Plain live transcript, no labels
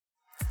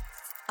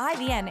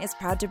IVN is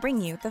proud to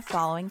bring you the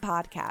following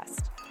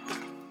podcast.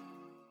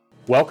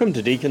 Welcome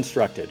to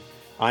Deconstructed.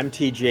 I'm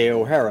TJ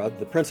O'Hara,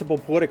 the principal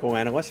political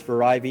analyst for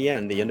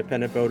IVN, the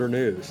Independent Voter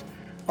News.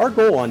 Our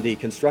goal on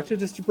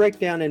Deconstructed is to break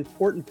down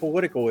important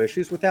political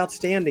issues with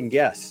outstanding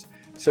guests,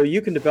 so you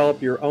can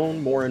develop your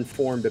own more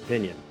informed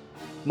opinion.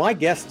 My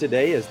guest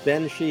today is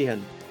Ben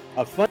Sheehan,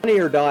 a Funny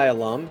or Die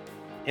alum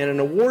and an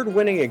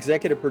award-winning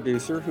executive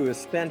producer who has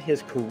spent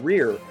his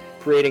career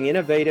creating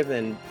innovative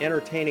and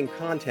entertaining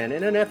content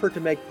in an effort to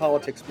make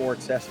politics more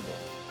accessible.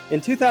 In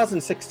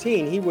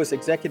 2016, he was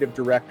executive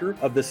director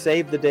of the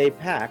Save the Day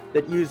PAC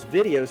that used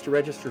videos to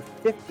register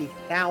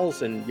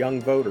 50,000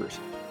 young voters.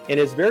 And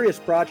his various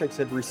projects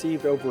have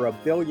received over 1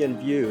 billion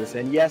views,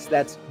 and yes,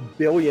 that's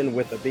billion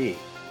with a B.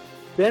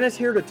 Ben is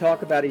here to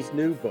talk about his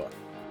new book,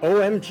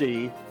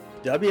 OMG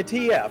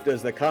WTF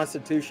Does the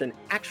Constitution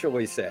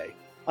Actually Say?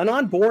 An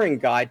unboring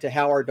guide to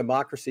how our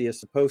democracy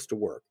is supposed to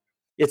work.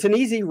 It's an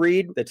easy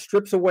read that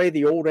strips away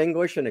the old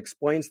English and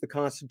explains the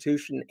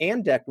Constitution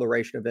and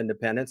Declaration of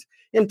Independence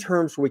in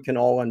terms we can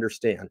all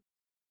understand.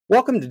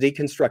 Welcome to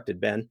Deconstructed,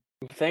 Ben.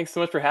 Thanks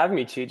so much for having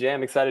me, TJ.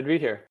 I'm excited to be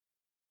here.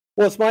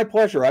 Well, it's my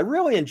pleasure. I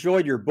really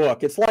enjoyed your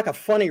book. It's like a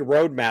funny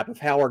roadmap of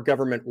how our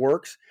government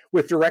works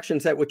with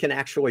directions that we can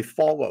actually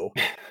follow.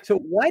 So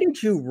why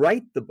did you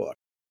write the book?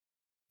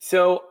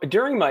 So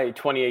during my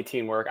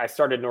 2018 work, I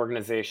started an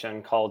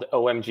organization called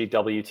OMG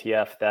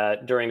WTF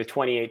that during the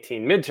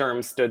 2018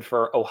 midterms stood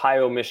for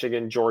Ohio,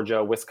 Michigan,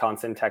 Georgia,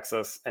 Wisconsin,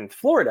 Texas, and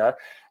Florida.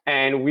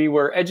 And we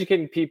were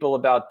educating people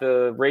about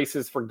the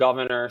races for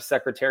governor,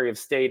 secretary of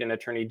state, and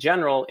attorney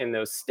general in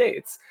those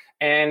states.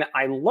 And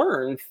I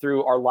learned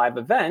through our live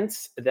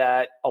events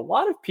that a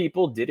lot of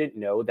people didn't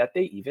know that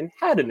they even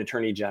had an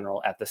attorney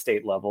general at the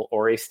state level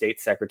or a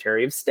state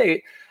secretary of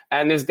state.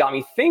 And this got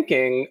me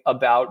thinking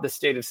about the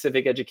state of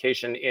civic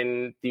education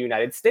in the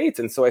United States.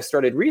 And so I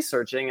started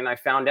researching, and I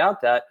found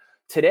out that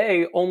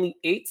today, only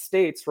 8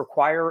 states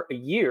require a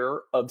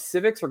year of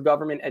civics or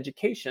government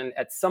education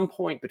at some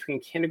point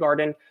between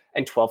kindergarten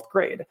and 12th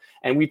grade.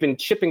 And we've been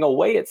chipping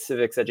away at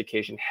civics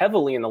education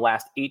heavily in the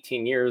last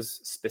 18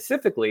 years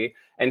specifically.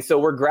 And so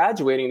we're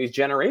graduating these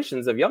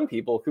generations of young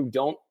people who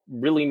don't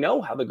really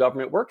know how the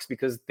government works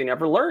because they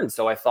never learned.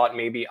 So I thought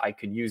maybe I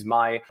could use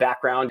my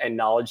background and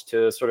knowledge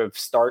to sort of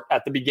start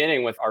at the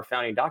beginning with our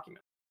founding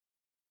document.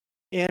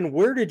 And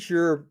where did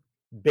your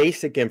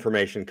basic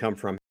information come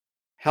from?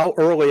 How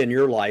early in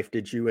your life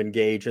did you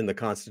engage in the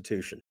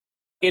Constitution?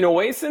 In a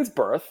way, since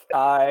birth.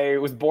 I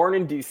was born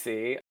in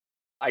DC.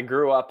 I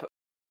grew up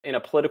in a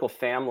political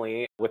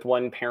family with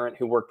one parent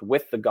who worked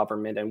with the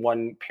government and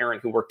one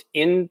parent who worked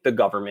in the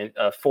government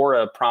for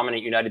a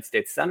prominent United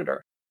States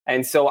senator.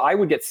 And so I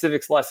would get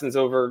civics lessons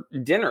over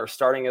dinner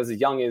starting as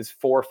young as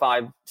 4,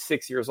 5,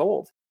 6 years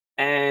old.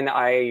 And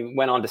I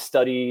went on to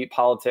study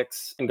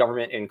politics and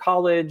government in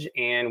college.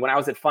 And when I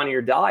was at Funny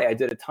or Die, I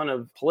did a ton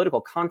of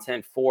political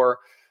content for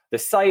the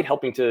site,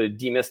 helping to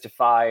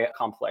demystify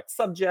complex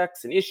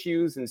subjects and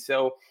issues. And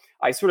so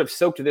I sort of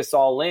soaked this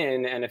all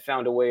in and have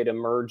found a way to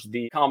merge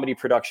the comedy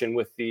production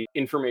with the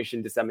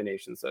information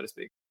dissemination, so to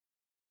speak.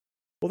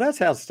 Well,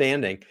 that's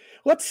outstanding.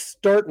 Let's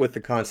start with the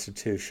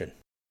Constitution.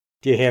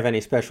 Do you have any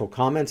special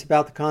comments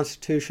about the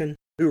Constitution?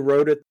 Who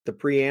wrote it, the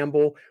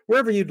preamble,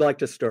 wherever you'd like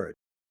to start?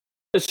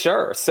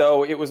 Sure.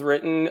 So it was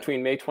written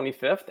between May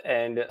 25th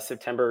and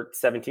September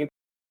 17th.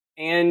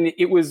 And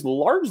it was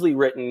largely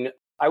written,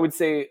 I would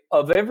say,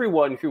 of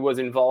everyone who was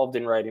involved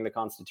in writing the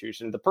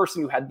Constitution, the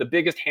person who had the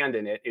biggest hand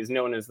in it is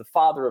known as the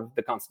father of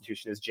the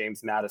Constitution, is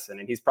James Madison.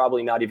 And he's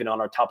probably not even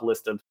on our top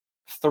list of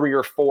 3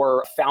 or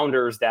 4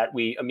 founders that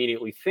we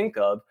immediately think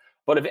of.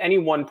 But of any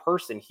one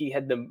person, he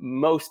had the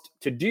most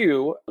to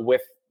do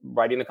with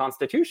writing the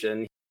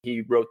Constitution.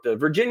 He wrote the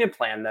Virginia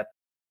Plan that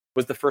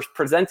was the first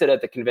presented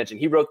at the convention.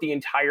 He wrote the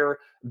entire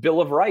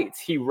Bill of Rights.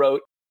 He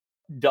wrote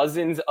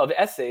dozens of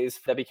essays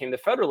that became the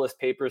Federalist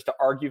Papers to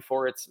argue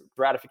for its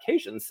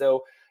ratification.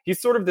 So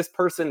he's sort of this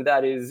person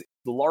that is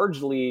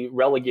largely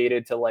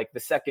relegated to like the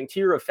second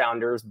tier of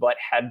founders, but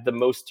had the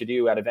most to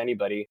do out of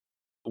anybody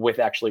with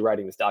actually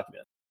writing this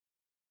document.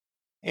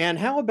 And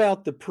how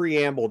about the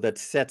preamble that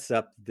sets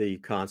up the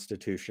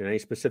Constitution? Any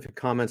specific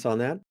comments on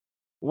that?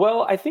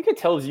 Well, I think it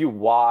tells you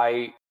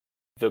why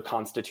the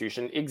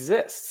Constitution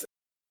exists.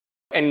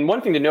 And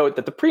one thing to note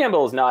that the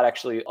preamble is not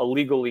actually a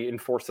legally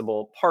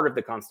enforceable part of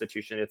the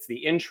Constitution. It's the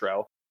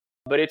intro,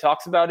 but it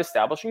talks about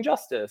establishing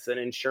justice and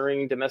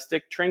ensuring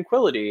domestic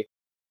tranquility,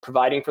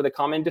 providing for the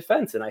common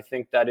defense. And I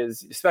think that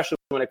is, especially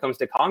when it comes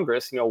to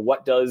Congress,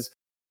 what does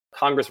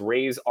Congress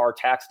raise our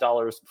tax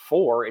dollars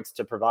for? It's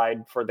to provide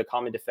for the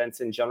common defense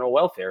and general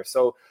welfare.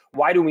 So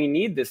why do we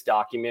need this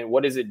document?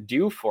 What does it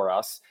do for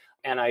us?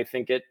 And I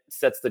think it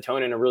sets the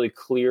tone in a really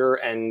clear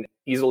and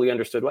easily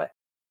understood way.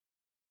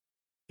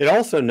 It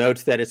also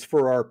notes that it's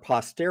for our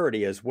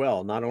posterity as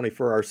well, not only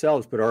for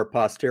ourselves, but our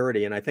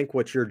posterity. And I think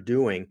what you're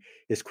doing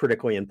is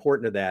critically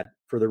important to that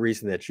for the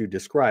reason that you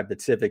described,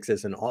 that civics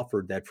isn't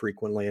offered that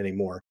frequently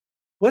anymore.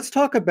 Let's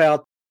talk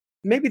about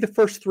maybe the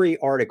first 3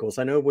 articles.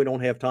 I know we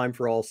don't have time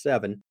for all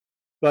 7,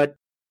 but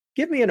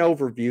give me an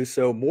overview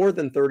so more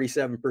than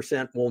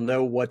 37% will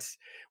know what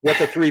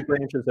the three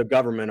branches of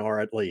government are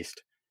at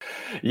least.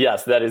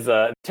 Yes, that is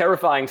a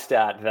terrifying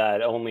stat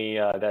that only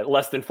that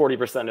less than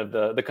 40%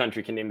 of the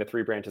country can name the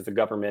three branches of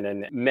government,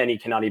 and many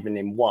cannot even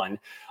name one.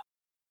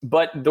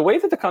 But the way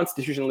that the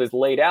Constitution is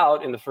laid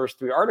out in the first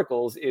three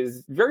articles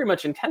is very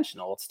much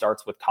intentional. It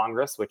starts with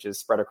Congress, which is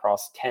spread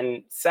across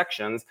 10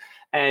 sections,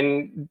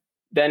 and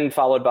then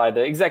followed by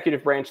the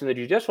executive branch and the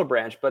judicial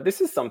branch. But this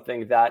is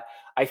something that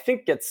I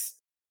think gets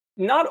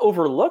not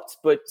overlooked,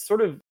 but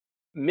sort of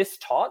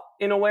mistaught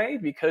in a way,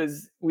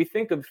 because we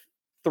think of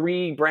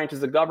three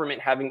branches of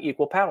government having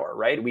equal power,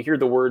 right? We hear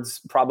the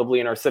words probably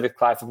in our civics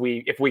class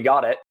if we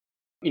got it,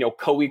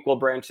 co-equal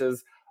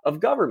branches of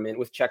government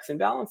with checks and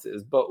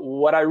balances. But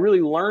what I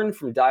really learned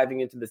from diving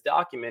into this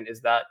document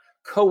is that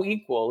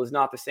co-equal is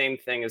not the same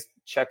thing as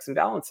checks and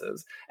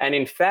balances. And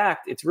in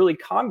fact, it's really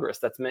Congress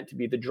that's meant to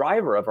be the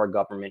driver of our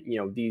government.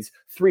 These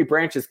three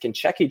branches can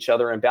check each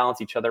other and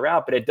balance each other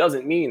out, but it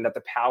doesn't mean that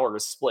the power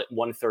is split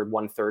 1/3,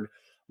 1/3,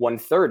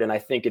 1/3. And I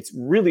think it's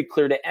really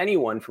clear to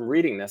anyone from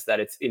reading this that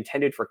it's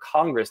intended for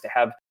Congress to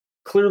have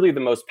clearly the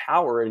most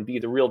power and be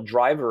the real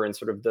driver and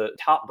sort of the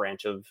top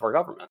branch of our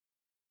government.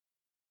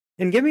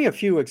 And give me a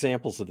few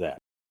examples of that.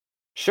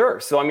 Sure.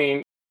 So,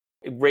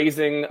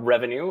 raising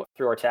revenue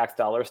through our tax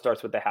dollars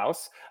starts with the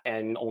House,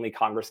 and only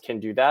Congress can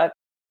do that.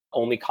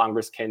 Only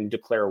Congress can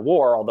declare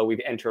war, although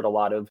we've entered a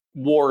lot of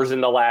wars in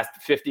the last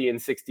 50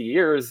 and 60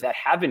 years that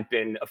haven't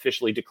been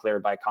officially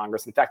declared by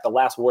Congress. In fact, the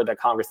last war that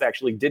Congress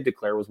actually did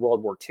declare was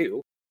World War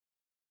II.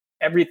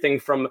 Everything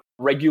from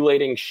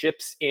regulating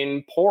ships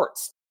in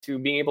ports to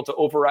being able to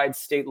override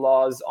state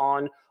laws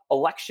on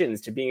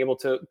elections to being able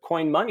to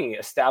coin money,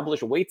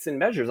 establish weights and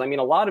measures. A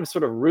lot of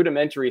sort of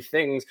rudimentary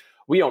things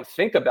we don't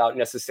think about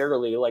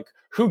necessarily, like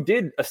who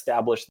did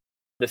establish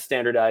the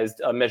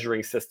standardized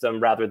measuring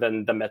system rather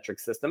than the metric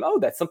system. Oh,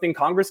 that's something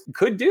Congress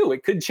could do.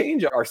 It could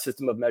change our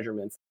system of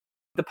measurements.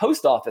 The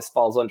post office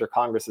falls under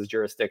Congress's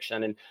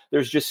jurisdiction. And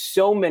there's just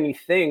so many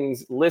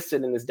things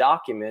listed in this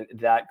document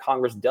that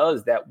Congress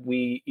does that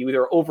we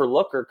either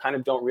overlook or kind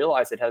of don't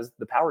realize it has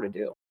the power to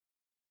do.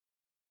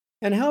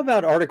 And how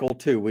about Article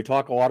 2? We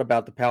talk a lot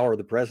about the power of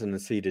the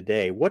presidency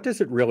today. What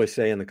does it really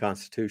say in the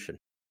Constitution?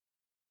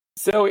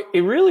 So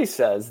it really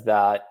says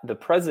that the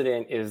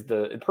president is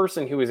the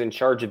person who is in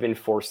charge of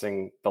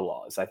enforcing the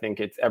laws. I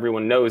think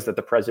everyone knows that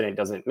the president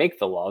doesn't make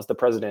the laws. The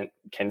president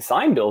can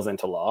sign bills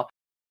into law,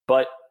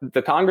 but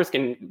the Congress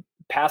can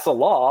pass a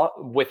law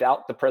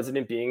without the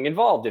president being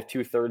involved if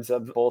 2/3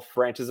 of both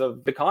branches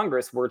of the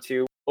Congress were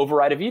to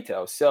override a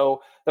veto.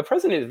 So the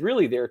president is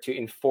really there to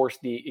enforce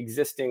the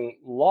existing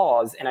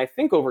laws. And I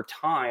think over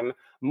time,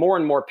 more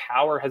and more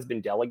power has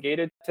been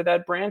delegated to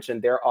that branch.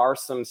 And there are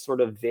some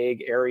sort of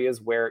vague areas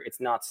where it's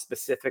not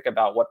specific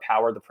about what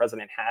power the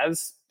president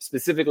has,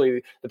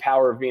 specifically the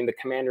power of being the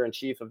commander in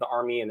chief of the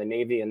Army and the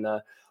Navy and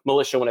the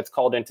militia when it's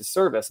called into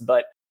service.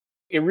 But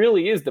it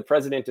really is the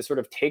president to sort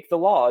of take the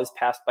laws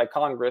passed by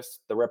Congress,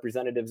 the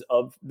representatives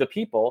of the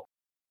people,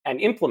 and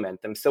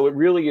implement them. So it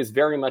really is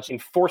very much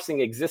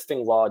enforcing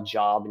existing law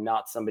job,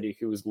 not somebody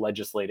who's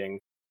legislating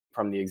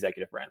from the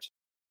executive branch.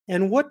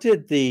 And what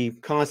did the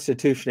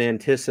Constitution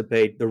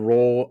anticipate the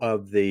role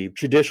of the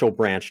judicial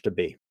branch to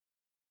be?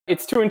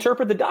 It's to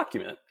interpret the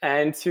document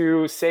and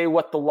to say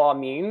what the law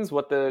means,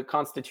 what the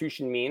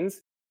Constitution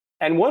means.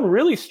 And one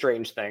really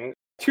strange thing,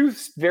 two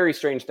very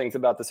strange things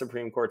about the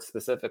Supreme Court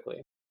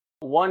specifically.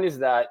 One is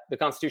that the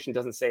Constitution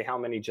doesn't say how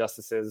many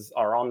justices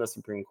are on the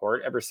Supreme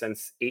Court. Ever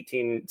since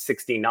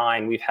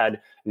 1869, we've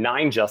had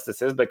 9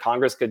 justices, but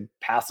Congress could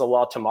pass a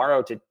law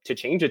tomorrow to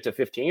change it to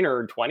 15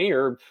 or 20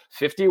 or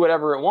 50,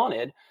 whatever it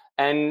wanted.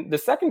 And the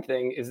second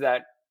thing is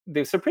that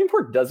the Supreme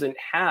Court doesn't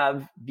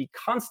have the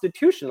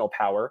constitutional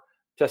power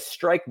to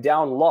strike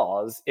down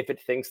laws if it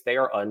thinks they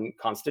are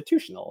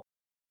unconstitutional.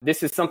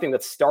 This is something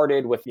that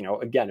started with,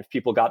 again, if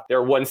people got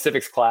their one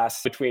civics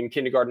class between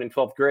kindergarten and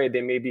 12th grade,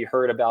 they maybe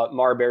heard about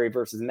Marbury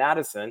versus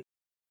Madison.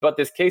 But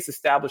this case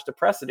established a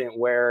precedent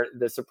where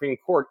the Supreme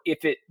Court,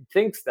 if it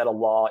thinks that a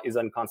law is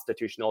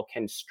unconstitutional,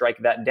 can strike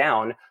that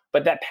down.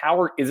 But that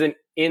power isn't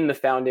in the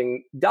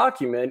founding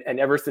document. And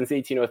ever since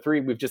 1803,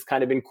 we've just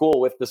kind of been cool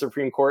with the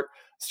Supreme Court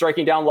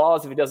striking down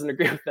laws if it doesn't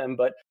agree with them.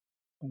 But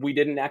we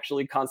didn't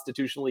actually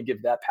constitutionally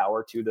give that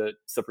power to the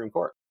Supreme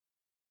Court.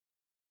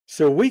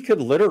 So we could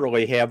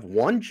literally have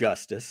one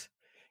justice.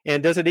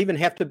 And does it even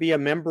have to be a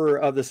member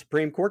of the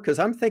Supreme Court? Because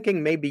I'm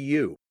thinking maybe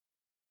you.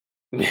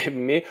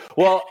 Me?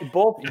 Well,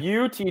 both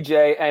you,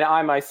 TJ, and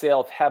I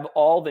myself have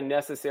all the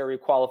necessary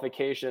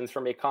qualifications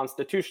from a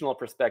constitutional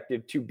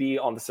perspective to be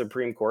on the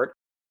Supreme Court.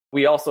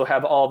 We also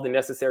have all the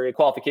necessary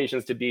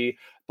qualifications to be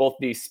both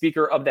the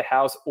Speaker of the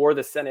House or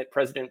the Senate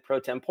President pro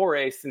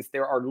tempore, since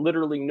there are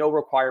literally no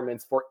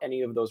requirements for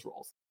any of those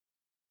roles.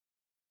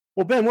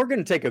 Well, Ben, we're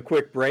going to take a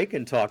quick break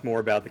and talk more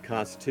about the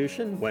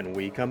Constitution when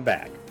we come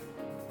back.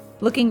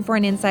 Looking for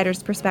an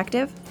insider's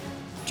perspective?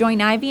 Join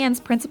IVN's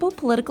principal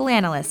political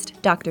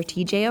analyst, Dr.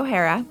 TJ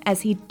O'Hara,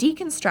 as he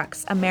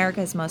deconstructs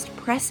America's most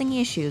pressing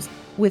issues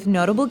with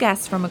notable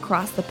guests from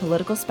across the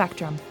political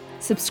spectrum.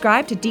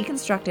 Subscribe to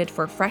Deconstructed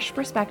for fresh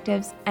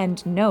perspectives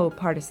and no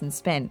partisan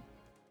spin.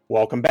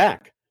 Welcome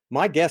back.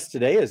 My guest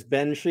today is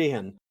Ben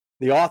Sheehan,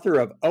 the author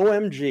of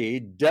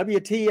OMG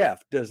WTF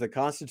Does the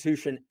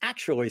Constitution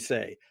Actually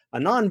Say? A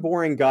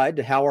non-boring guide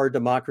to how our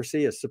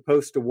democracy is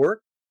supposed to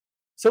work.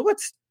 So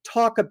let's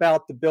talk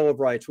about the Bill of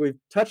Rights. We've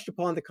touched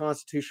upon the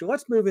Constitution.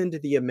 Let's move into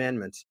the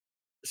amendments.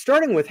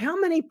 Starting with, how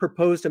many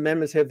proposed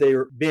amendments have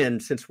there been,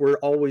 since we're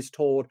always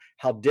told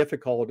how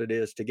difficult it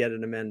is to get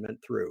an amendment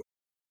through?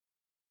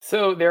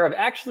 So there have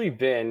actually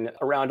been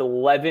around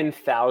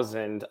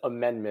 11,000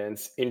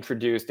 amendments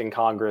introduced in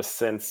Congress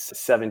since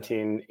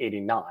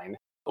 1789,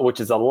 which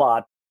is a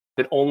lot,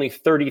 but only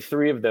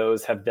 33 of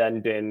those have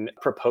then been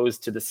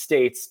proposed to the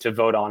states to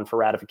vote on for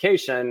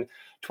ratification,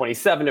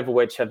 27 of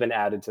which have been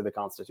added to the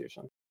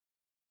Constitution.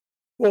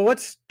 Well,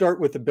 let's start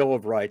with the Bill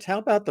of Rights. How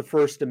about the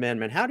First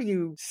Amendment? How do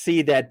you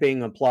see that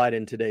being applied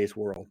in today's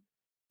world?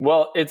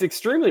 Well, it's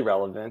extremely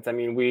relevant. I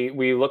mean,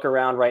 we look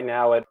around right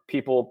now at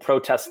people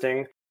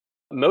protesting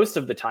most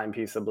of the time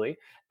peaceably.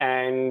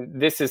 And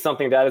this is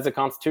something that is a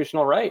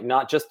constitutional right,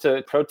 not just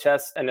to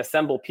protest and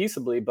assemble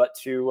peaceably, but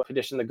to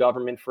petition the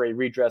government for a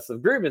redress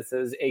of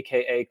grievances,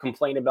 aka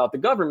complain about the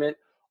government,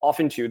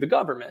 often to the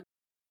government.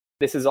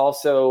 This is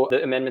also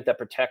the amendment that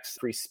protects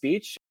free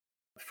speech,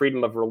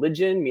 freedom of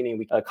religion,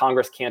 meaning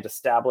Congress can't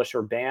establish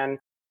or ban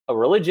a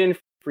religion,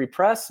 free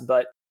press.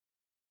 But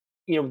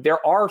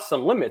there are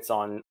some limits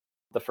on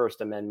the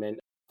First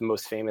Amendment, the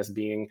most famous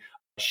being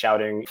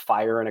shouting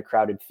fire in a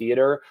crowded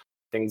theater,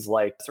 things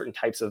like certain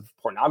types of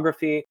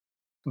pornography.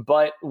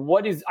 But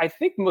what is, I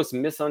think, most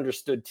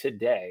misunderstood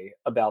today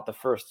about the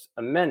First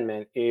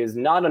Amendment is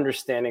not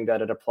understanding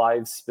that it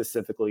applies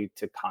specifically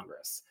to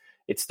Congress.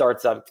 It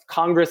starts out,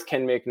 Congress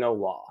can make no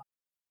law.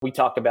 We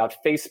talk about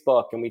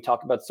Facebook and we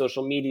talk about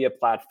social media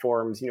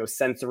platforms,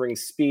 censoring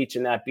speech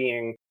and that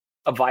being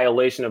a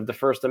violation of the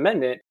First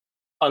Amendment,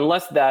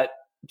 unless that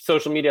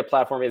social media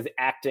platform is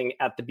acting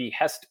at the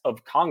behest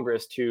of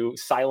Congress to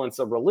silence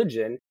a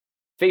religion.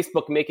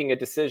 Facebook making a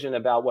decision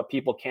about what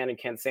people can and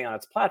can't say on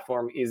its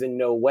platform is in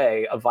no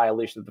way a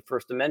violation of the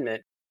First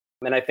Amendment.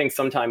 And I think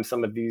sometimes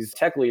some of these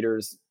tech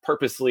leaders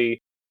purposely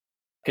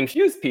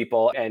confuse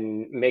people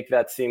and make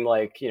that seem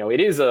like, it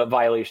is a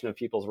violation of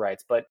people's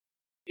rights, but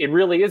it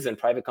really isn't.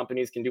 Private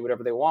companies can do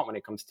whatever they want when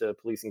it comes to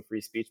policing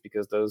free speech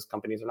because those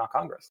companies are not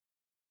Congress.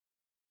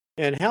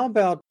 And how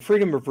about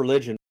freedom of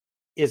religion?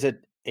 Is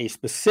it a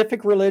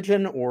specific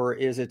religion, or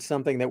is it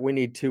something that we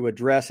need to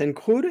address,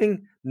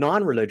 including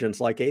non-religions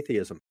like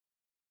atheism?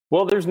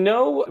 Well, there's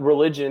no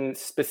religion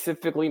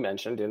specifically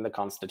mentioned in the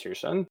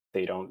Constitution.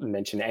 They don't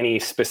mention any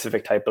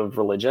specific type of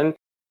religion.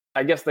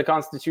 I guess the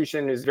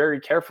Constitution is very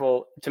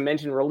careful to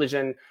mention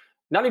religion,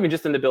 not even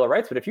just in the Bill of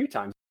Rights, but a few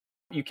times.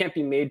 You can't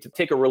be made to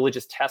take a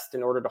religious test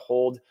in order to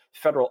hold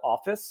federal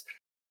office.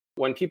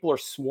 When people are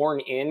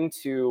sworn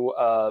into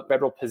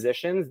federal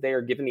positions, they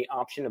are given the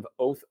option of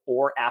oath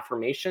or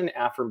affirmation,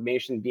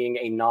 affirmation being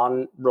a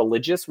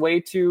non-religious way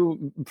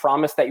to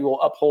promise that you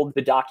will uphold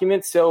the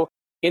document. So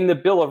in the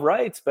Bill of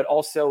Rights, but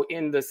also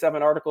in the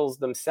 7 articles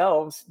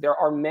themselves, there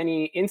are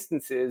many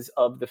instances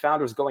of the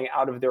founders going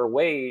out of their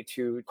way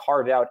to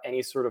carve out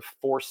any sort of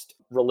forced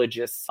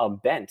religious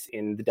bent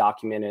in the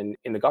document and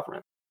in the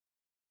government.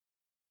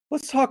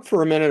 Let's talk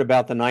for a minute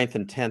about the 9th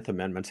and 10th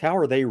Amendments. How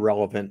are they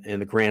relevant in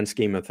the grand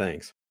scheme of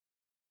things?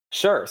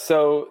 Sure.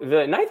 So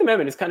the 9th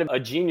Amendment is kind of a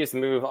genius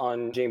move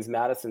on James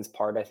Madison's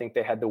part. I think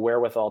they had the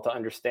wherewithal to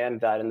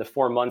understand that in the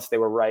 4 months they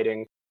were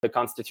writing the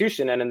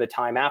Constitution, and in the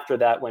time after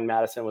that, when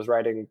Madison was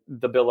writing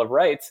the Bill of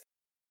Rights,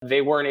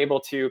 they weren't able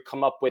to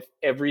come up with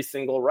every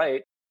single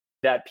right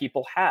that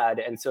people had.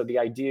 And so the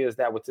idea is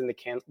that what's in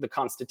the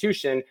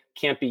Constitution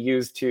can't be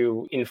used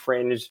to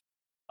infringe,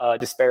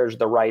 disparage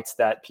the rights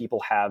that people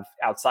have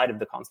outside of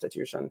the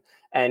Constitution.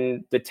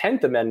 And the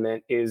 10th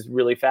Amendment is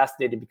really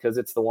fascinating because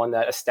it's the one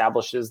that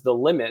establishes the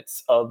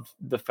limits of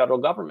the federal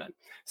government.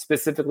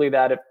 Specifically,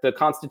 that if the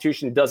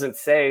Constitution doesn't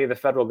say the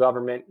federal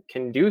government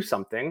can do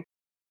something,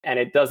 and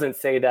it doesn't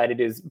say that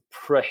it is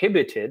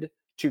prohibited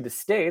to the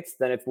states,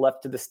 then it's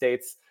left to the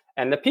states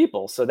and the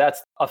people. So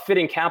that's a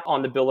fitting cap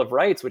on the Bill of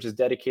Rights, which is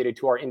dedicated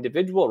to our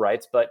individual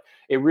rights, but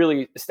it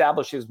really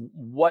establishes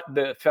what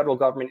the federal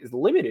government is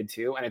limited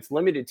to, and it's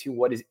limited to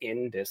what is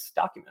in this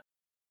document.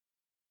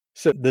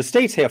 So the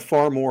states have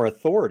far more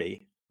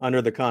authority under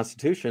the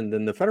Constitution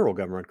than the federal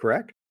government,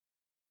 correct?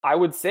 I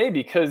would say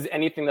because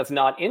anything that's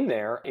not in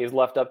there is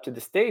left up to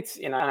the states.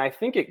 And I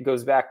think it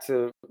goes back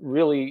to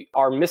really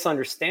our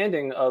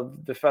misunderstanding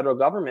of the federal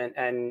government.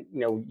 And,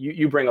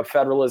 you bring up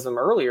federalism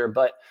earlier,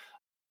 but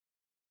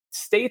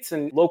states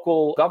and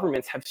local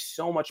governments have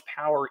so much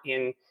power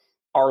in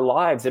our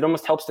lives. It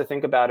almost helps to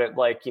think about it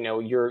like,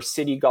 your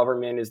city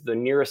government is the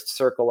nearest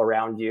circle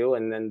around you,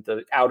 and then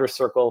the outer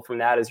circle from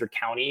that is your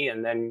county,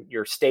 and then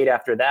your state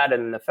after that,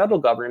 and then the federal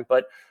government.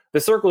 But the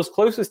circles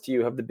closest to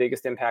you have the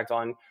biggest impact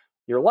on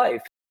your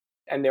life.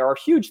 And there are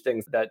huge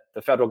things that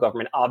the federal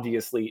government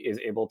obviously is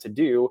able to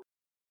do.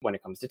 when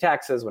it comes to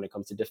taxes, when it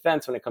comes to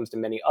defense, when it comes to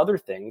many other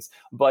things.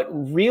 But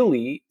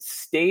really,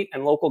 state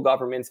and local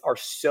governments are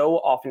so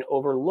often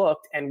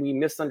overlooked, and we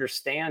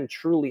misunderstand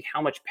truly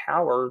how much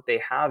power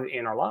they have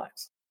in our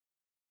lives.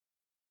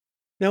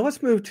 Now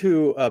let's move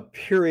to a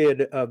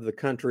period of the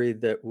country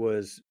that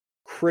was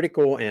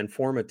critical and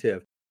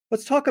formative.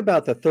 Let's talk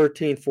about the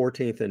 13th,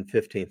 14th, and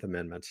 15th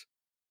Amendments.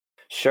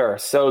 Sure.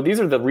 So these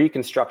are the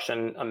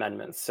Reconstruction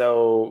Amendments.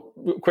 So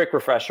quick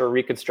refresher,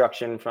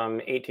 Reconstruction from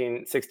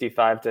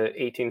 1865 to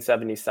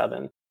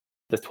 1877,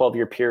 the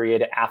 12-year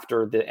period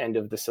after the end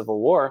of the Civil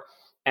War.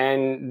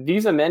 And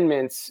these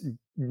amendments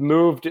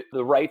moved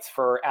the rights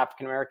for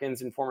African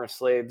Americans and former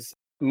slaves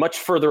much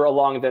further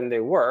along than they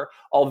were,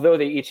 although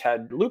they each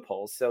had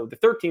loopholes. So the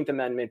 13th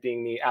Amendment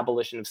being the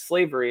abolition of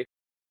slavery.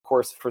 Of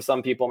course, for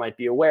some people might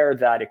be aware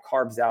that it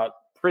carves out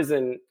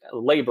prison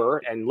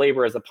labor and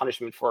labor as a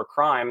punishment for a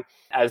crime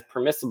as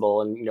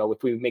permissible. And,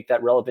 if we make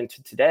that relevant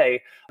to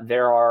today,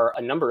 there are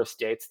a number of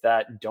states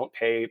that don't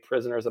pay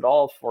prisoners at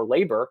all for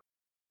labor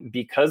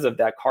because of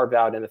that carve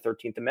out in the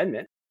 13th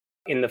Amendment.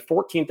 In the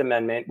 14th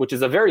Amendment, which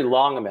is a very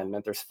long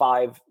amendment, there's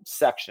 5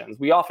 sections.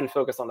 We often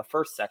focus on the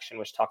first section,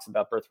 which talks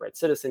about birthright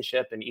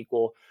citizenship and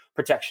equal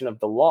protection of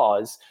the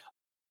laws.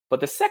 But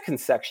the second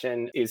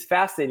section is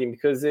fascinating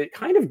because it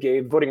kind of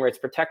gave voting rights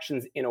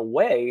protections in a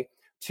way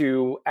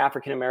to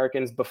African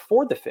Americans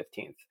before the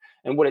 15th.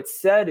 And what it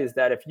said is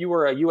that if you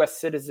were a US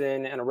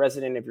citizen and a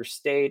resident of your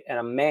state and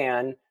a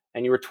man,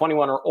 and you were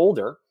 21 or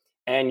older,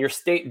 and your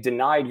state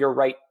denied your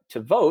right to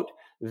vote,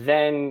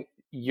 then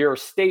your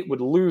state would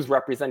lose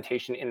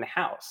representation in the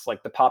House.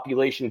 Like the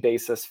population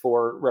basis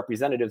for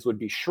representatives would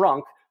be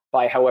shrunk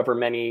by however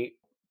many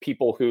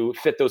people who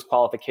fit those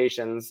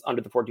qualifications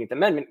under the 14th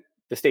Amendment,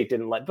 the state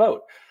didn't let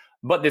vote.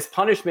 But this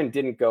punishment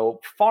didn't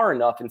go far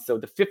enough. And so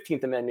the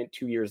 15th Amendment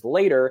 2 years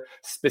later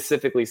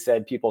specifically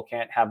said people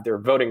can't have their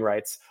voting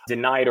rights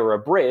denied or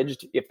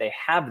abridged if they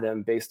have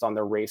them based on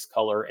their race,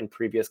 color, and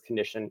previous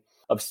condition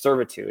of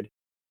servitude.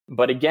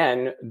 But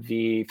again,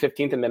 the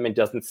 15th Amendment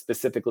doesn't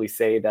specifically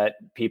say that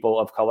people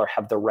of color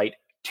have the right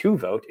to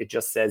vote. It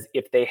just says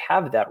if they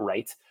have that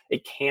right,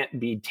 it can't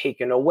be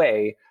taken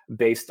away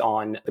based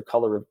on the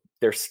color of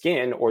their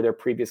skin or their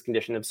previous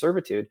condition of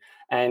servitude.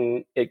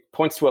 And it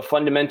points to a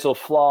fundamental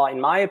flaw, in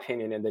my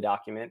opinion, in the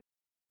document,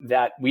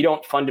 that we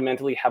don't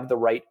fundamentally have the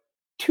right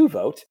to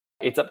vote.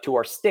 It's up to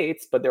our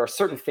states, but there are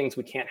certain things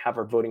we can't have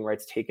our voting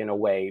rights taken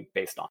away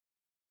based on.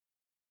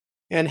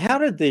 And how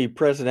did the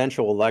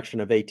presidential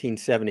election of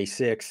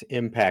 1876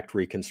 impact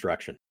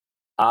Reconstruction?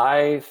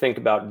 I think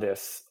about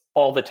this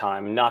all the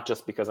time, not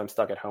just because I'm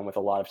stuck at home with a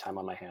lot of time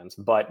on my hands,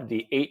 but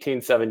the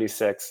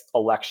 1876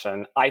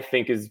 election, I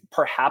think, is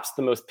perhaps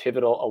the most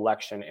pivotal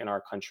election in our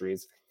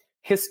country's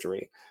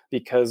history.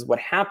 Because what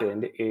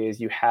happened is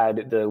you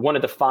had one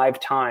of the 5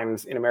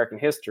 times in American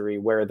history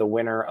where the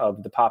winner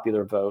of the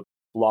popular vote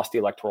lost the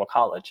Electoral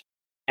College.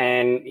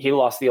 And he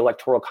lost the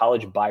Electoral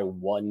College by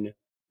 1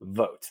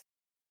 vote.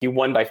 He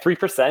won by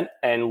 3%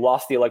 and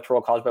lost the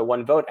Electoral College by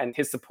 1 vote. And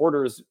his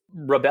supporters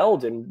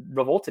rebelled and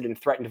revolted and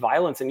threatened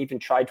violence and even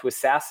tried to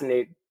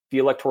assassinate the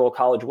Electoral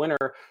College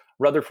winner,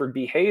 Rutherford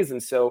B. Hayes.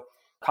 And so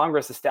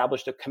Congress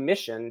established a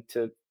commission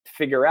to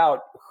figure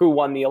out who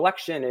won the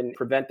election and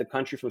prevent the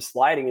country from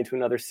sliding into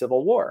another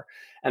civil war.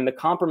 And the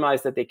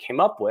compromise that they came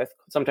up with,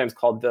 sometimes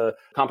called the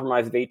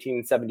Compromise of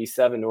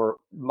 1877, or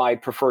my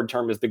preferred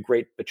term is the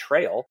Great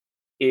Betrayal,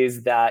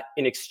 is that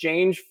in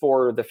exchange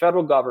for the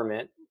federal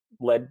government,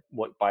 led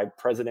by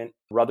President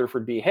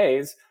Rutherford B.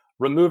 Hayes,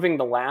 removing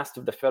the last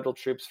of the federal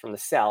troops from the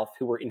South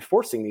who were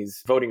enforcing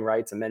these voting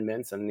rights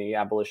amendments and the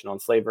abolition on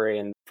slavery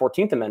and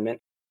 14th Amendment,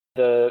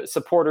 the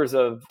supporters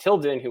of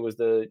Tilden, who was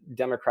the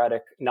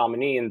Democratic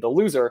nominee and the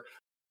loser,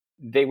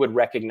 they would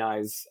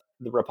recognize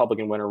the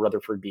Republican winner,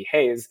 Rutherford B.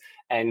 Hayes.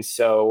 And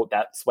so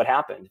that's what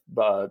happened.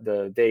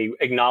 They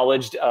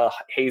acknowledged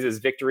Hayes's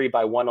victory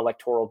by 1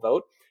 electoral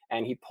vote,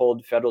 and he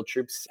pulled federal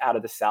troops out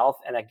of the South,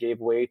 and that gave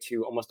way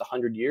to almost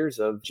 100 years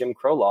of Jim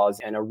Crow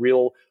laws and a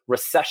real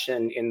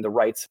recession in the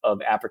rights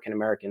of African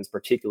Americans,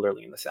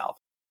 particularly in the South.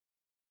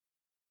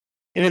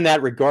 And in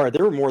that regard,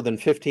 there were more than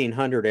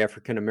 1,500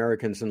 African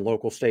Americans in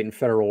local, state, and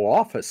federal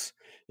office,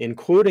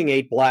 including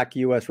 8 Black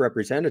U.S.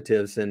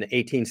 representatives in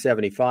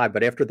 1875.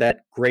 But after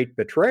that great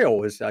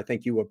betrayal, as I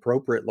think you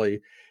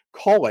appropriately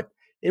call it,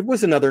 it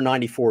was another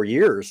 94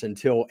 years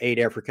until 8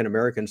 African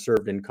Americans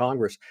served in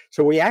Congress.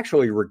 So we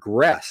actually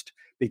regressed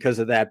because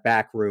of that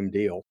backroom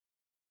deal.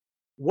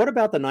 What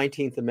about the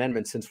 19th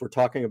Amendment, since we're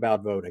talking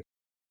about voting?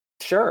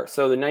 Sure.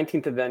 So the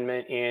 19th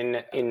Amendment in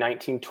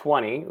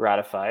 1920,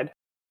 ratified,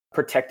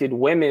 protected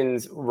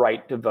women's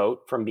right to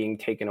vote from being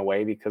taken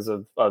away because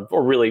of,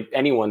 or really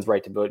anyone's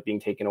right to vote being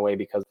taken away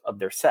because of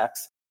their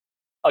sex.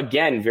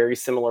 Again, very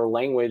similar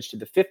language to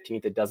the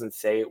 15th. It doesn't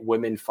say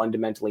women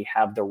fundamentally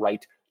have the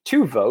right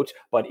to vote,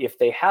 but if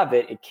they have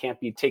it, it can't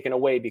be taken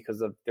away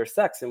because of their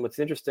sex. And what's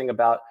interesting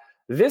about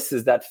this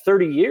is that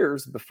 30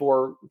 years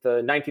before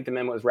the 19th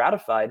Amendment was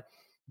ratified,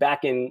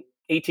 back in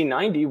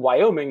 1890,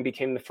 Wyoming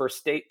became the first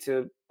state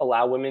to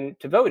allow women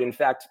to vote. In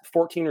fact,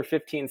 14 or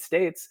 15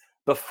 states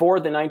before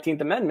the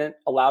 19th Amendment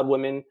allowed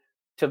women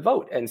to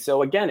vote. And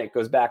so again, it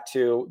goes back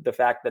to the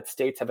fact that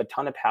states have a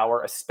ton of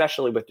power,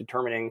 especially with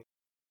determining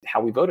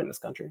how we vote in this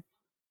country.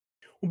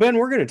 Well, Ben,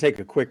 we're going to take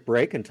a quick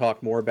break and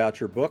talk more about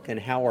your book and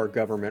how our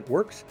government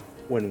works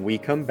when we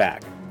come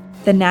back.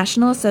 The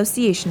National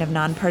Association of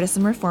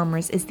Nonpartisan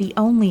Reformers is the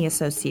only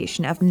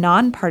association of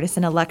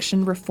nonpartisan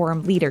election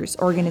reform leaders,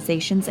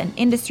 organizations, and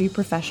industry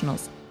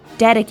professionals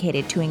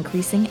dedicated to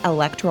increasing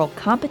electoral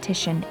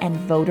competition and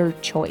voter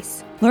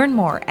choice. Learn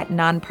more at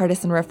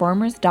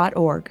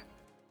nonpartisanreformers.org.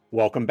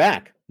 Welcome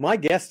back. My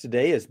guest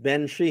today is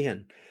Ben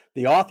Sheehan,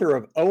 the author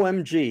of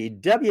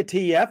OMG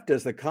WTF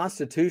Does the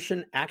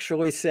Constitution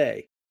Actually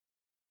Say?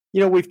 You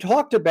know, we've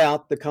talked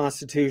about the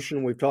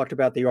Constitution, we've talked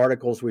about the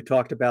articles, we've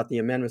talked about the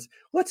amendments.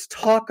 Let's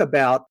talk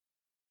about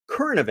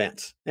current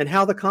events and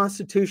how the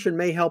Constitution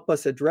may help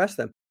us address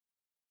them.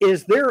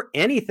 Is there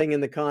anything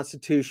in the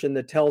Constitution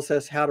that tells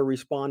us how to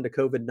respond to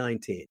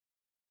COVID-19?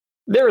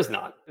 There is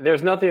not.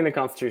 There's nothing in the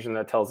Constitution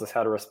that tells us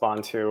how to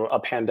respond to a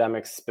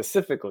pandemic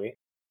specifically.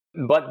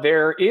 But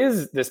there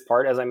is this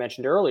part, as I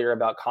mentioned earlier,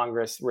 about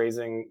Congress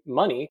raising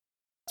money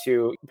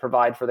to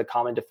provide for the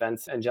common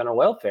defense and general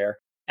welfare.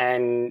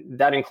 And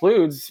that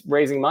includes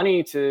raising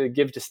money to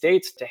give to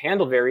states to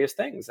handle various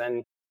things.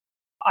 And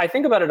I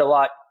think about it a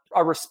lot.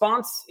 Our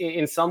response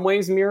in some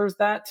ways mirrors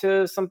that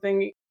to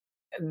something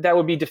that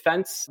would be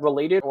defense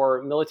related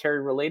or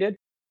military related.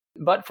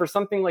 But for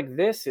something like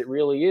this, it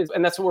really is.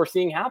 And that's what we're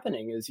seeing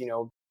happening is,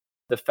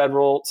 the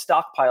federal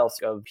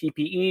stockpiles of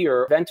PPE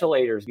or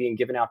ventilators being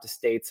given out to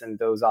states, and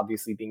those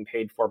obviously being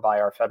paid for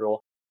by our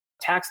federal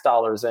tax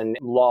dollars, and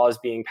laws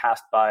being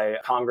passed by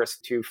Congress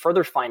to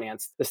further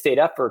finance the state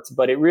efforts.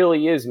 But it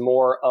really is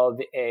more of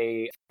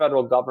a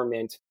federal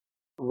government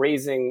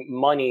raising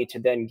money to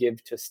then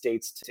give to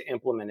states to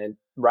implement it,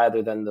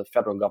 rather than the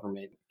federal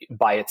government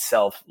by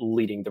itself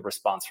leading the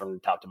response from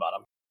top to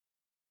bottom.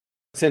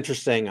 It's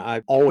interesting.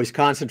 I always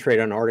concentrate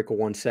on Article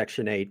 1,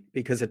 Section 8,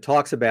 because it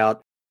talks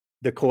about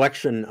the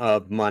collection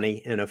of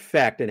money in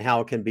effect and how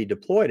it can be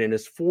deployed. And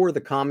it's for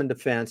the common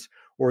defense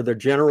or the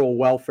general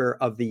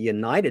welfare of the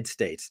United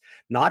States,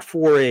 not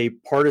for a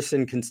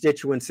partisan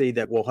constituency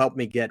that will help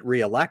me get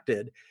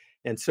reelected.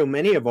 And so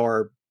many of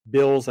our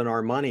bills and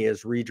our money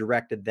is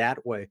redirected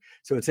that way.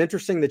 So it's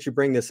interesting that you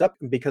bring this up,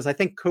 because I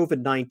think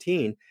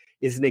COVID-19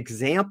 is an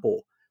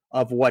example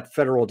of what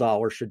federal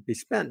dollars should be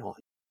spent on.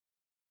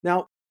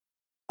 Now,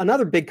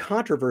 another big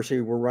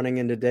controversy we're running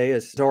in today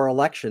is our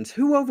elections.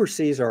 Who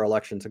oversees our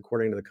elections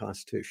according to the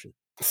Constitution?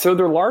 So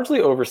they're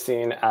largely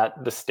overseen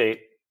at the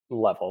state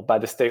level by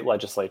the state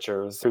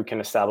legislatures, who can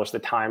establish the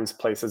times,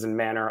 places, and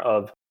manner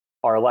of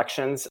our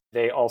elections.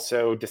 They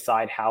also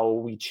decide how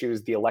we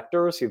choose the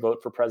electors who vote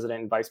for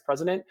president and vice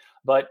president.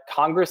 But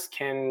Congress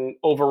can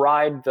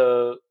override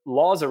the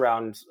laws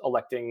around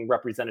electing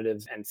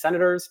representatives and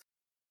senators,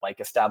 like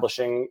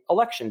establishing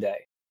election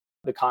day.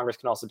 The Congress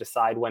can also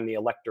decide when the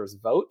electors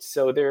vote.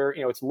 So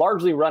it's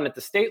largely run at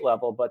the state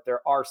level, but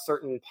there are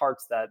certain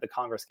parts that the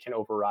Congress can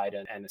override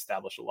and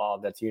establish a law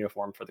that's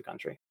uniform for the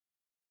country.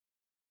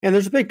 And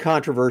there's a big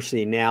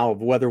controversy now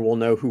of whether we'll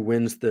know who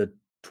wins the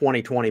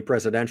 2020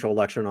 presidential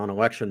election on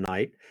election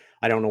night.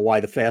 I don't know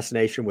why the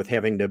fascination with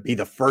having to be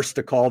the first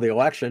to call the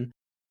election.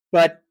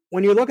 But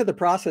when you look at the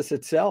process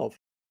itself,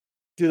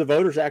 do the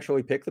voters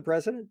actually pick the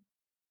president?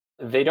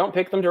 They don't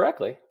pick them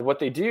directly. What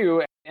they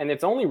do, and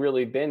it's only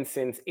really been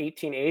since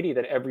 1880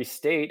 that every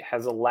state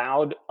has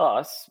allowed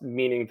us,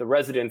 meaning the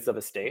residents of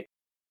a state,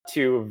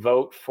 to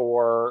vote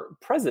for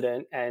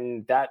president.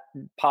 And that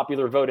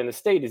popular vote in the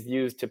state is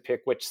used to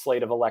pick which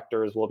slate of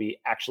electors will be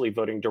actually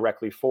voting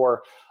directly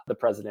for the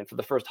president. For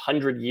the first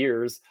 100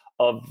 years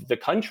of the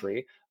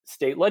country,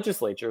 state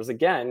legislatures,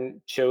 again,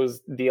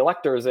 chose the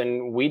electors,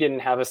 and we didn't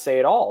have a say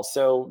at all.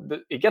 So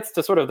it gets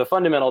to sort of the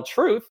fundamental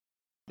truth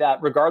that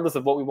regardless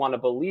of what we want to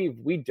believe,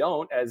 we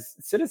don't, as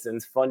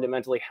citizens,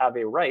 fundamentally have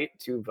a right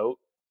to vote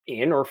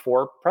in or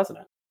for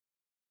president.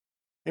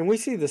 And we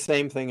see the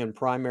same thing in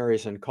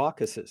primaries and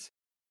caucuses.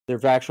 There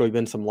have actually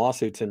been some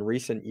lawsuits in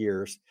recent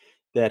years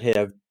that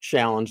have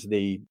challenged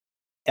the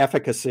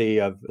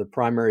efficacy of the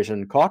primaries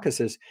and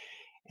caucuses.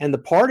 And the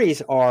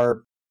parties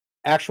are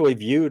actually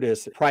viewed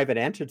as private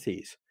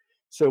entities.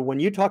 So when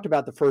you talked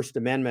about the First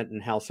Amendment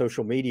and how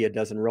social media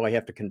doesn't really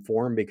have to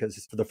conform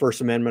because the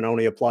First Amendment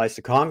only applies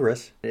to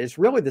Congress, it's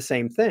really the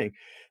same thing.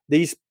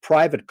 These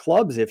private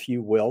clubs, if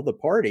you will, the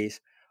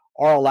parties,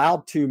 are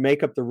allowed to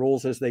make up the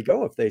rules as they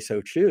go if they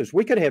so choose.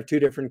 We could have two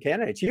different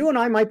candidates. You and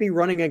I might be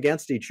running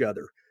against each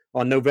other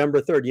on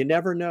November 3rd. You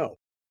never know.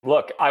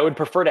 Look, I would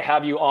prefer to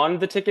have you on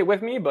the ticket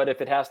with me, but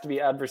if it has to be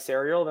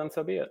adversarial, then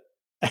so be it.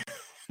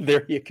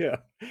 There you go.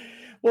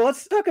 Well,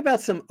 let's talk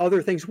about some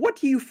other things. What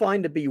do you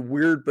find to be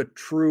weird but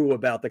true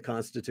about the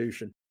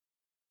Constitution?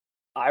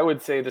 I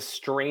would say the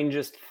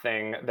strangest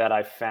thing that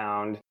I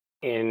found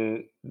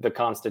in the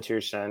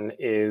Constitution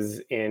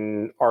is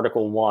in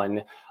Article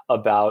 1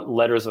 about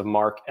letters of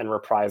marque and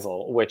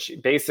reprisal, which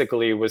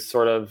basically was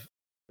sort of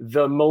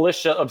the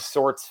militia of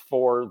sorts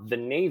for the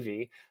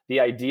Navy. The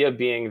idea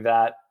being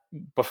that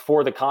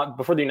before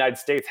the United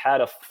States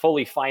had a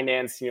fully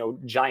financed,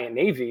 giant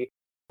navy,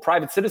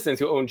 private citizens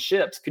who owned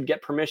ships could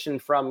get permission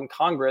from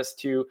Congress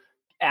to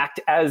act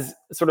as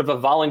sort of a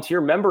volunteer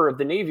member of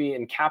the Navy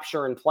and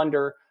capture and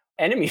plunder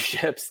enemy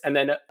ships. And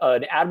then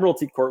an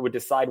admiralty court would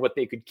decide what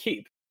they could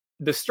keep.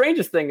 The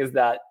strangest thing is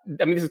that,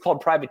 this is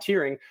called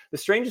privateering. The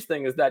strangest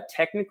thing is that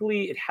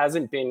technically it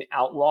hasn't been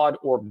outlawed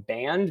or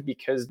banned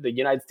because the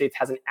United States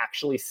hasn't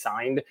actually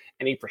signed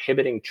any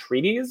prohibiting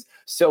treaties.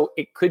 So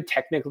it could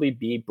technically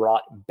be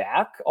brought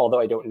back, although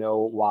I don't know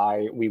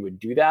why we would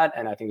do that.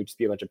 And I think it would just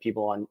be a bunch of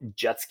people on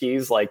jet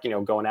skis,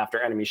 going after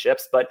enemy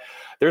ships. But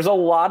there's a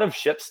lot of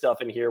ship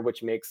stuff in here,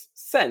 which makes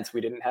sense.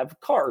 We didn't have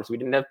cars, we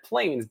didn't have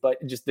planes, but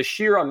just the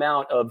sheer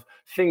amount of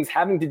things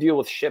having to deal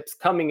with ships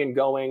coming and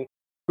going,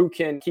 who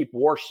can keep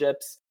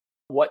warships,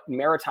 what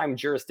maritime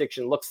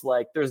jurisdiction looks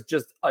like. There's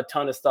just a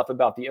ton of stuff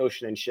about the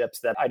ocean and ships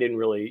that I didn't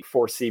really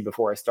foresee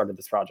before I started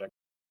this project.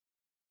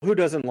 Who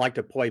doesn't like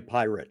to play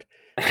pirate?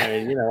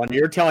 And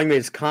you're telling me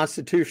it's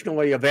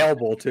constitutionally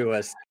available to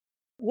us.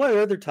 What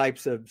other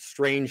types of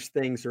strange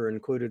things are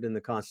included in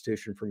the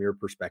Constitution from your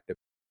perspective?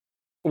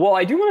 Well,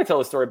 I do want to tell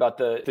a story about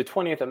the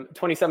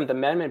 27th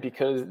Amendment,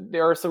 because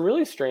there are some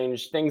really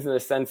strange things in the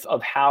sense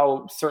of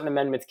how certain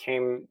amendments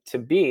came to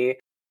be.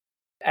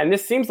 And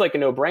this seems like a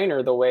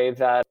no-brainer, the way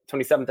that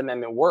 27th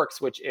Amendment works,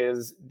 which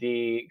is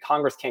the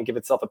Congress can't give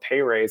itself a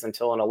pay raise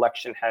until an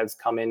election has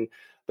come in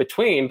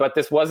between. But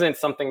this wasn't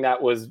something that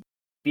was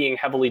being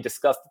heavily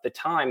discussed at the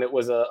time. It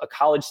was a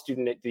college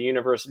student at the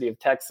University of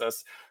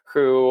Texas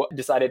who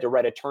decided to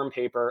write a term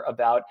paper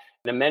about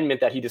an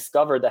amendment that he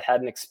discovered that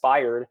hadn't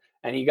expired,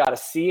 and he got a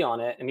C on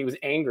it, and he was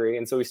angry.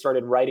 And so he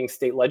started writing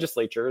state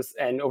legislatures,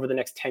 and over the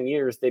next 10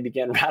 years, they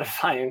began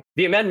ratifying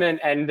the amendment.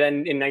 And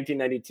then in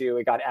 1992,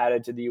 it got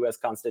added to the US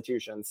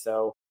Constitution.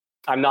 So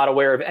I'm not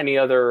aware of any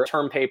other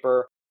term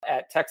paper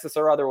at Texas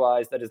or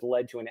otherwise that has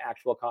led to an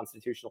actual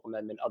constitutional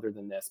amendment other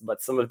than this.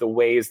 But some of the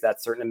ways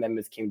that certain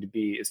amendments came to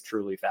be is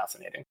truly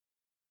fascinating.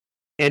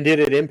 And did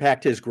it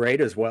impact his grade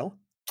as well?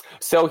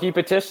 So he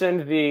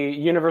petitioned the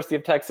University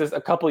of Texas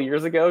a couple of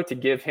years ago to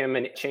give him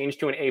a change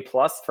to an A+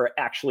 for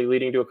actually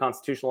leading to a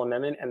constitutional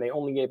amendment, and they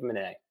only gave him an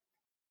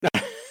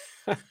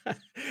A.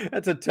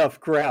 That's a tough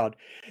crowd.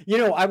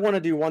 I want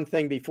to do one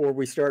thing before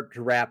we start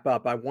to wrap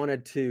up. I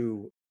wanted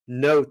to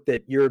note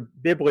that your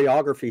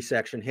bibliography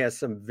section has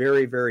some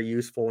very, very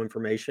useful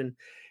information.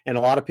 And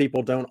a lot of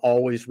people don't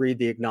always read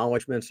the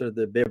acknowledgments of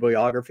the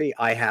bibliography.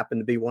 I happen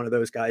to be one of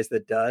those guys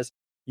that does.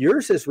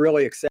 Yours is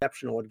really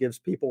exceptional. It gives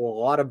people a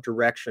lot of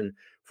direction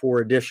for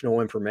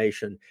additional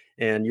information,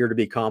 and you're to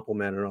be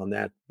complimented on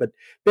that. But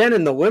Ben,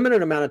 in the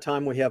limited amount of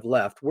time we have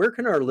left, where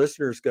can our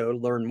listeners go to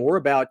learn more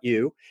about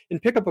you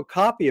and pick up a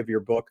copy of your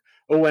book,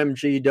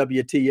 OMG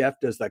WTF,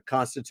 Does the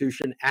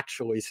Constitution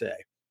Actually Say?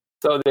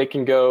 So they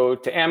can go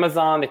to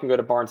Amazon, they can go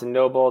to Barnes &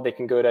 Noble, they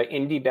can go to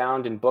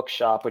IndieBound and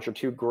Bookshop, which are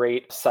two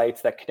great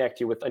sites that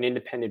connect you with an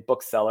independent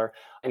bookseller,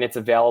 and it's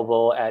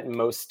available at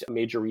most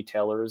major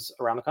retailers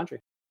around the country.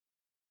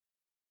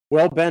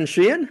 Well, Ben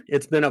Sheehan,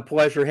 it's been a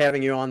pleasure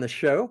having you on the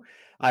show.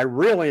 I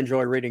really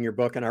enjoy reading your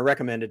book, and I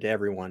recommend it to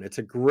everyone. It's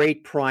a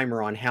great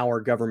primer on how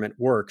our government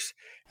works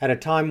at a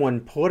time when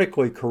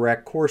politically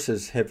correct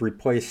courses have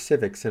replaced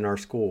civics in our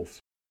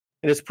schools.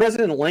 And as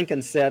President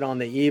Lincoln said on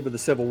the eve of the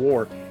Civil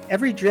War,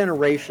 every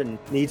generation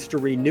needs to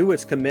renew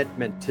its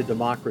commitment to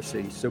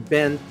democracy. So,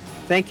 Ben,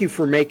 thank you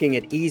for making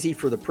it easy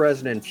for the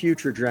present and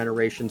future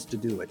generations to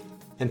do it.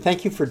 And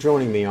thank you for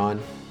joining me on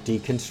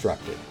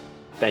Deconstructed.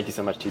 Thank you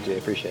so much, TJ.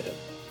 Appreciate it.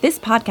 This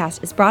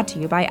podcast is brought to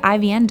you by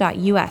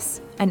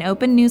IVN.us, an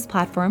open news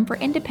platform for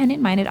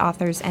independent-minded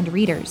authors and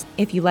readers.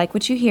 If you like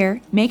what you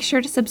hear, make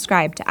sure to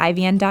subscribe to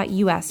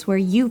IVN.us where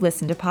you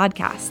listen to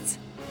podcasts.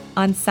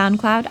 On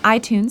SoundCloud,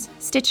 iTunes,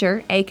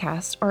 Stitcher,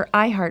 Acast, or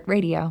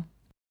iHeartRadio.